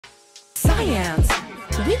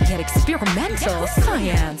SciAnts. We get experimental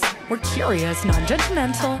science. We're curious,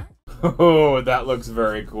 non-judgmental. Oh, that looks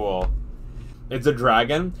very cool. It's a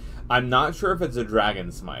dragon. I'm not sure if it's a dragon,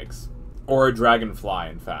 Smikes. Or a dragonfly,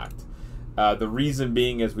 in fact. The reason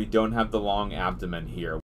being is we don't have the long abdomen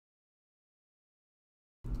here.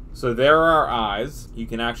 So there are our eyes. You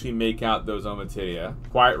can actually make out those ommatidia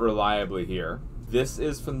quite reliably here. This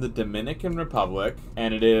is from the Dominican Republic,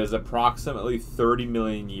 and it is approximately 30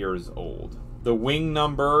 million years old. The wing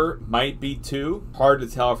number might be 2. Hard to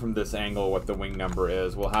tell from this angle what the wing number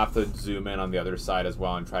is. We'll have to zoom in on the other side as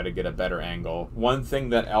well and try to get a better angle. One thing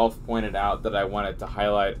that Elf pointed out that I wanted to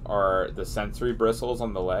highlight are the sensory bristles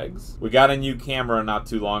on the legs. We got a new camera not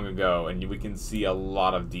too long ago, and we can see a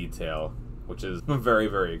lot of detail, which is very,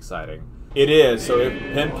 very exciting. It is. So if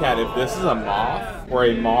Pimcat, if this is a moth or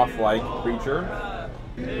a moth-like creature,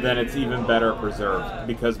 then it's even better preserved,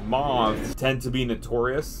 because moths tend to be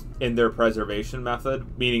notorious in their preservation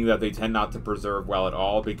method, meaning that they tend not to preserve well at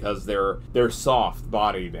all because they're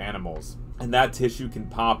soft-bodied animals. And that tissue can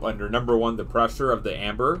pop under, number 1, the pressure of the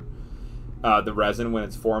amber, the resin when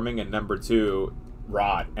it's forming, and number 2,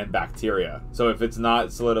 rot and bacteria. So if it's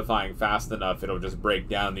not solidifying fast enough, it'll just break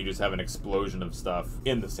down and you just have an explosion of stuff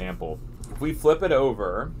in the sample. If we flip it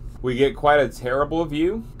over, we get quite a terrible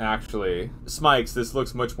view, actually. Smikes, this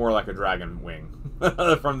looks much more like a dragon wing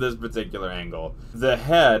from this particular angle. The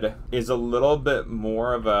head is a little bit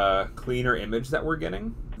more of a cleaner image that we're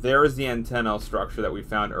getting. There is the antennal structure that we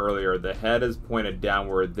found earlier. The head is pointed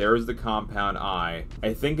downward. There's the compound eye.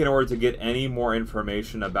 I think in order to get any more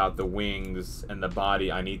information about the wings and the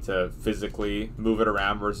body, I need to physically move it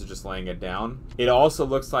around versus just laying it down. It also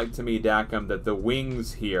looks like to me, Dakum, that the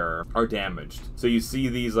wings here are damaged. So you see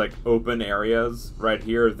these like open areas right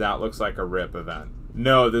here. That looks like a rip event.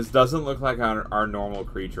 No, this doesn't look like our normal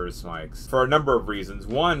creatures, Smikes, for a number of reasons.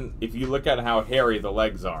 One, if you look at how hairy the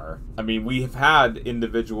legs are, I mean, we've had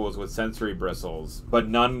individuals with sensory bristles, but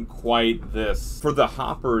none quite this. For the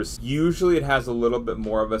hoppers, usually it has a little bit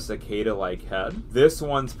more of a cicada-like head. This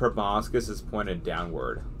one's proboscis is pointed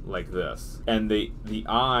downward, like this. And the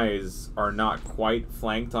eyes are not quite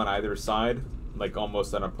flanked on either side, like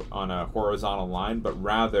almost on a horizontal line, but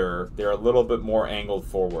rather they're a little bit more angled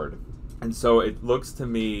forward. And so it looks to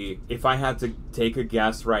me, if I had to take a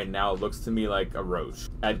guess right now, it looks to me like a roach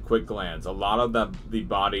at quick glance. A lot of the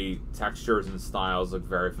body textures and styles look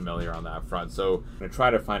very familiar on that front. So I'm going to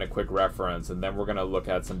try to find a quick reference, and then we're going to look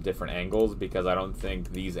at some different angles, because I don't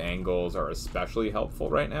think these angles are especially helpful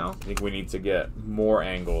right now. I think we need to get more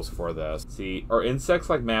angles for this. See, are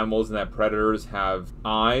insects like mammals in that predators have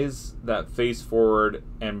eyes that face forward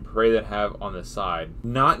and prey that have on the side?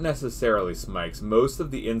 Not necessarily, Smikes. Most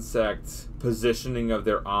of the insects positioning of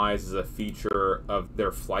their eyes is a feature of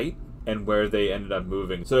their flight and where they ended up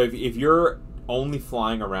moving. So if you're only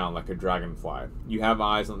flying around like a dragonfly, you have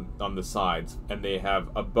eyes on the sides, and they have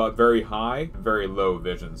a very high, very low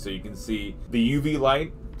vision. So you can see the UV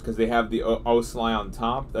light, because they have the ocelli on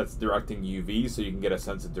top that's directing UV, so you can get a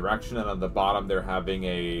sense of direction, and on the bottom they're having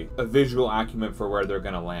a visual acumen for where they're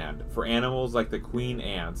going to land. For animals like the queen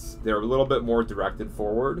ants, they're a little bit more directed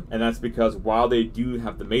forward, and that's because while they do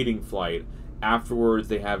have the mating flight, afterwards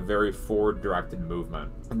they have very forward directed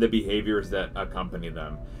movement and the behaviors that accompany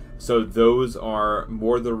them. So those are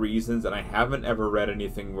more the reasons, and I haven't ever read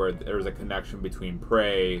anything where there's a connection between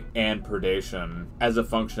prey and predation as a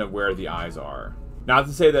function of where the eyes are. Not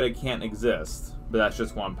to say that it can't exist, but that's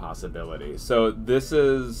just one possibility. So this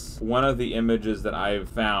is one of the images that I've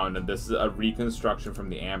found, and this is a reconstruction from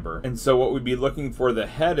the amber. And so what we'd be looking for, the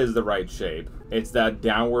head is the right shape. It's that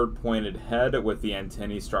downward pointed head with the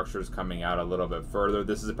antennae structures coming out a little bit further.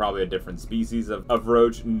 This is probably a different species of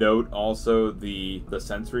roach. Note also the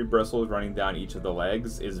sensory bristles running down each of the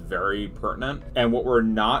legs is very pertinent. And what we're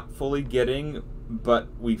not fully getting, but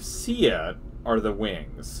we see it, are the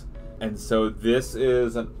wings. And so this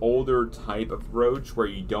is an older type of roach where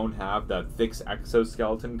you don't have that thick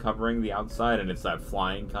exoskeleton covering the outside, and it's that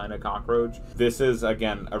flying kind of cockroach. This is,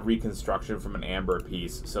 again, a reconstruction from an amber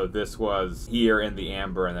piece. So this was here in the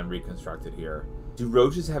amber and then reconstructed here. Do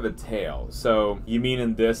roaches have a tail? So you mean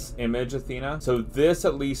in this image, Athena? So this,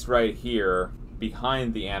 at least right here,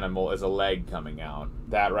 behind the animal is a leg coming out.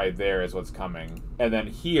 That right there is what's coming. And then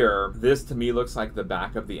here, this to me looks like the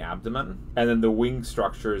back of the abdomen. And then the wing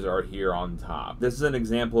structures are here on top. This is an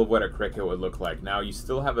example of what a cricket would look like. Now, you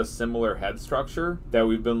still have a similar head structure that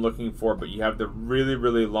we've been looking for, but you have the really,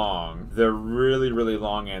 really long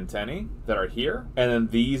antennae that are here. And then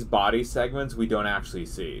these body segments we don't actually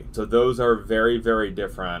see. So those are very, very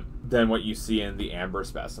different. than what you see in the amber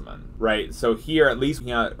specimen, right? So here, at least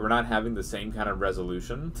we're not having the same kind of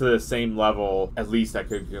resolution to the same level, at least that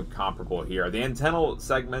could be comparable here. The antennal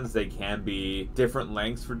segments, they can be different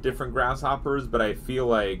lengths for different grasshoppers, but I feel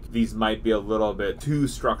like these might be a little bit too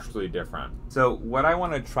structurally different. So what I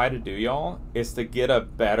want to try to do, y'all, is to get a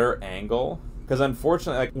better angle. Because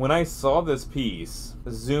unfortunately, like when I saw this piece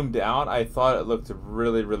zoomed out, I thought it looked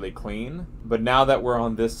really, really clean. But now that we're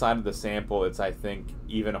on this side of the sample, it's, I think,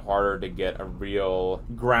 even harder to get a real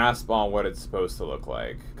grasp on what it's supposed to look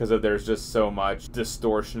like. Because there's just so much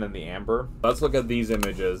distortion in the amber. Let's look at these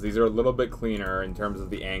images. These are a little bit cleaner in terms of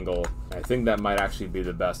the angle. I think that might actually be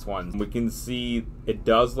the best one. We can see it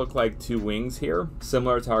does look like two wings here,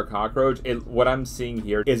 similar to our cockroach. What I'm seeing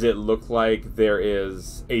here is it look like there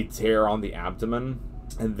is a tear on the abdomen,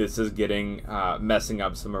 and this is getting messing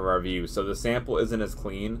up some of our views. So the sample isn't as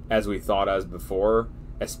clean as we thought as before,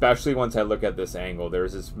 especially once I look at this angle.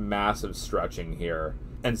 There's this massive stretching here.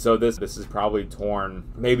 And so this is probably torn,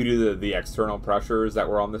 maybe due to the external pressures that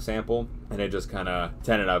were on the sample, and it just kind of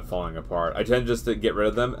ended up falling apart. I tend just to get rid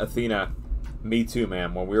of them. Athena, me too,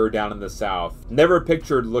 man. When we were down in the south, never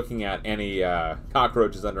pictured looking at any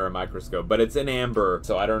cockroaches under a microscope, but it's in amber,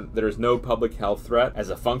 so there's no public health threat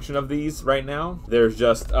as a function of these right now. There's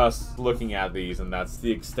just us looking at these, and that's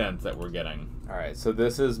the extent that we're getting. All right, so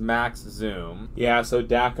this is max zoom. Yeah, so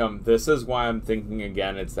Dacum, this is why I'm thinking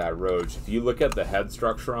again it's that roach. If you look at the head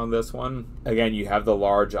structure on this one, again, you have the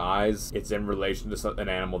large eyes. It's in relation to an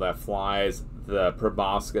animal that flies. The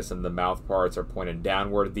proboscis and the mouth parts are pointed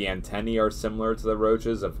downward. The antennae are similar to the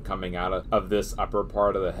roaches of coming out of this upper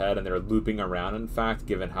part of the head, and they're looping around, in fact,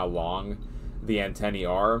 given how long the antennae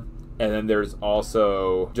are. And then there's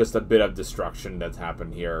also just a bit of destruction that's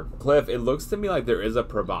happened here. Cliff, it looks to me like there is a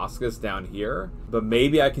proboscis down here, but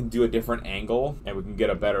maybe I can do a different angle and we can get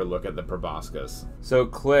a better look at the proboscis. So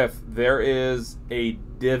Cliff, there is a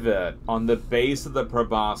divot on the base of the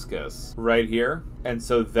proboscis right here. And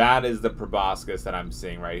so that is the proboscis that I'm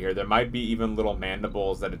seeing right here. There might be even little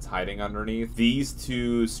mandibles that it's hiding underneath. These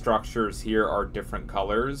two structures here are different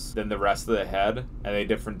colors than the rest of the head, and they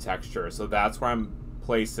different textures. So that's where I'm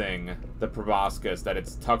placing the proboscis, that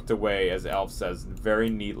it's tucked away, as Elf says, very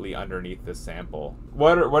neatly underneath this sample.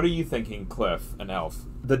 What are you thinking, Cliff and Elf?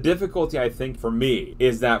 The difficulty, I think, for me,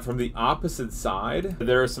 is that from the opposite side,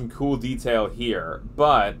 there is some cool detail here,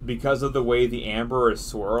 but because of the way the amber is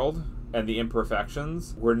swirled and the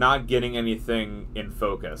imperfections, we're not getting anything in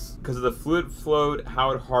focus. Because of the fluid float,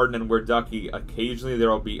 how it hardened, and we're ducky, occasionally there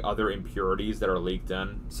will be other impurities that are leaked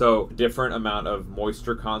in. So different amount of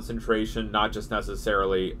moisture concentration, not just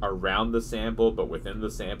necessarily around the sample, but within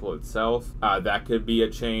the sample itself. That could be a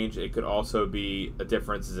change. It could also be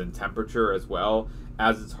differences in temperature as well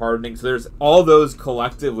as it's hardening. So there's all those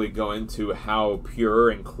collectively go into how pure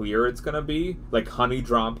and clear it's going to be, like honey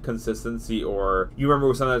drop consistency, or you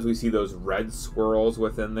remember sometimes we see those red swirls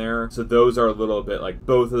within there. So those are a little bit like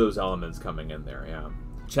both of those elements coming in there. Yeah.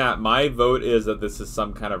 Chat, my vote is that this is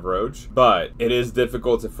some kind of roach, but it is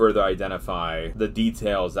difficult to further identify the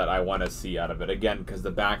details that I want to see out of it. Again, because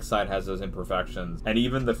the backside has those imperfections, and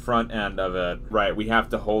even the front end of it, right, we have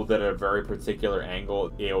to hold it at a very particular angle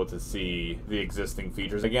to be able to see the existing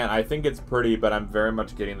features. Again, I think it's pretty, but I'm very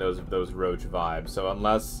much getting those roach vibes. So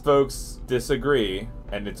unless folks disagree,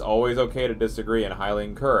 and it's always okay to disagree and highly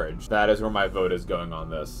encouraged, that is where my vote is going on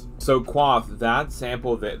this. So Quoth, that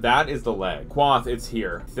sample, that is the leg. Quoth, it's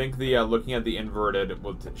here. I think the looking at the inverted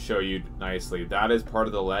will show you nicely. That is part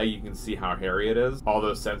of the leg. You can see how hairy it is. All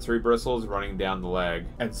those sensory bristles running down the leg.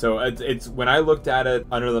 And so it's when I looked at it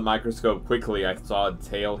under the microscope quickly, I saw a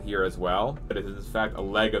tail here as well. But it is in fact a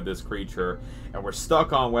leg of this creature. And we're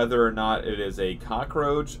stuck on whether or not it is a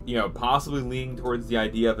cockroach, you know, possibly leaning towards the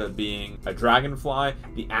idea of it being a dragonfly.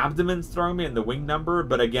 The abdomen's throwing me in the wing number,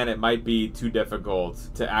 but again, it might be too difficult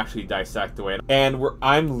to actually dissect away. And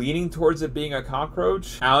I'm leaning towards it being a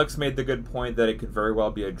cockroach. Alex made the good point that it could very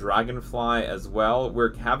well be a dragonfly as well.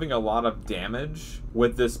 We're having a lot of damage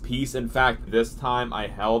with this piece. In fact, this time I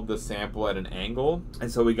held the sample at an angle, and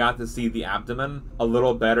so we got to see the abdomen a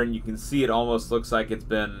little better, and you can see it almost looks like it's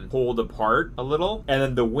been pulled apart a little. And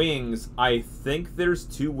then the wings, I think there's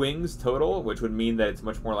 2 wings total, which would mean that it's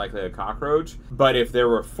much more likely a cockroach. But if there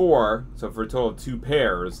were 4, so for a total of 2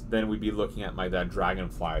 pairs, then we'd be looking at like that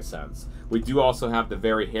dragonfly sense. We do also have the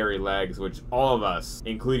very hairy legs, which all of us,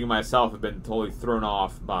 including myself, have been totally thrown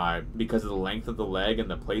off by because of the length of the leg and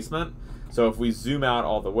the placement. So if we zoom out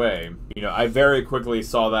all the way, you know, I very quickly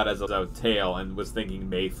saw that as a tail and was thinking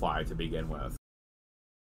mayfly to begin with.